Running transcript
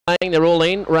They're all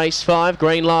in. Race 5,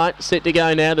 green light, set to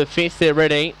go now to 5th. They're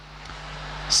ready.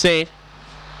 Set.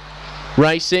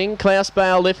 Racing, Klaus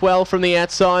Bale left well from the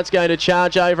outside's going to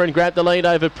charge over and grab the lead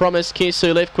over Promise Kiss,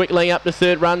 who left quickly up to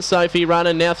third. Run Sophie Run,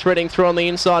 and now threading through on the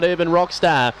inside Urban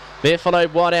Rockstar. There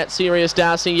followed wide out Serious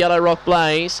Darcy, Yellow Rock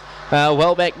Blaze.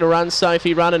 Well back to Run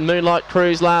Sophie Run, and Moonlight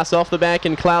Cruise last off the back,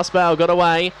 and Klaus Bale got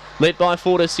away. Led by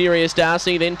 4 to Serious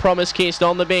Darcy, then Promise Kiss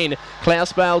on the bend.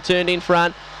 Klaus Bale turned in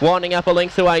front, winding up a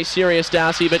length away Serious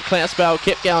Darcy, but Klaus Bale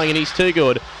kept going and he's too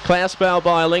good. Klaus Bale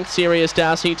by a length, Serious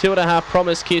Darcy, 2.5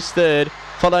 Promise Kiss third,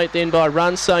 followed then by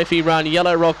Run Sophie Run,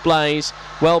 Yellow Rock Blaze,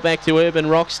 well back to Urban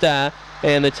Rockstar,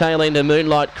 and the tail end of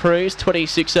Moonlight Cruise,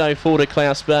 26.04 to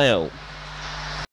Klaus Bale.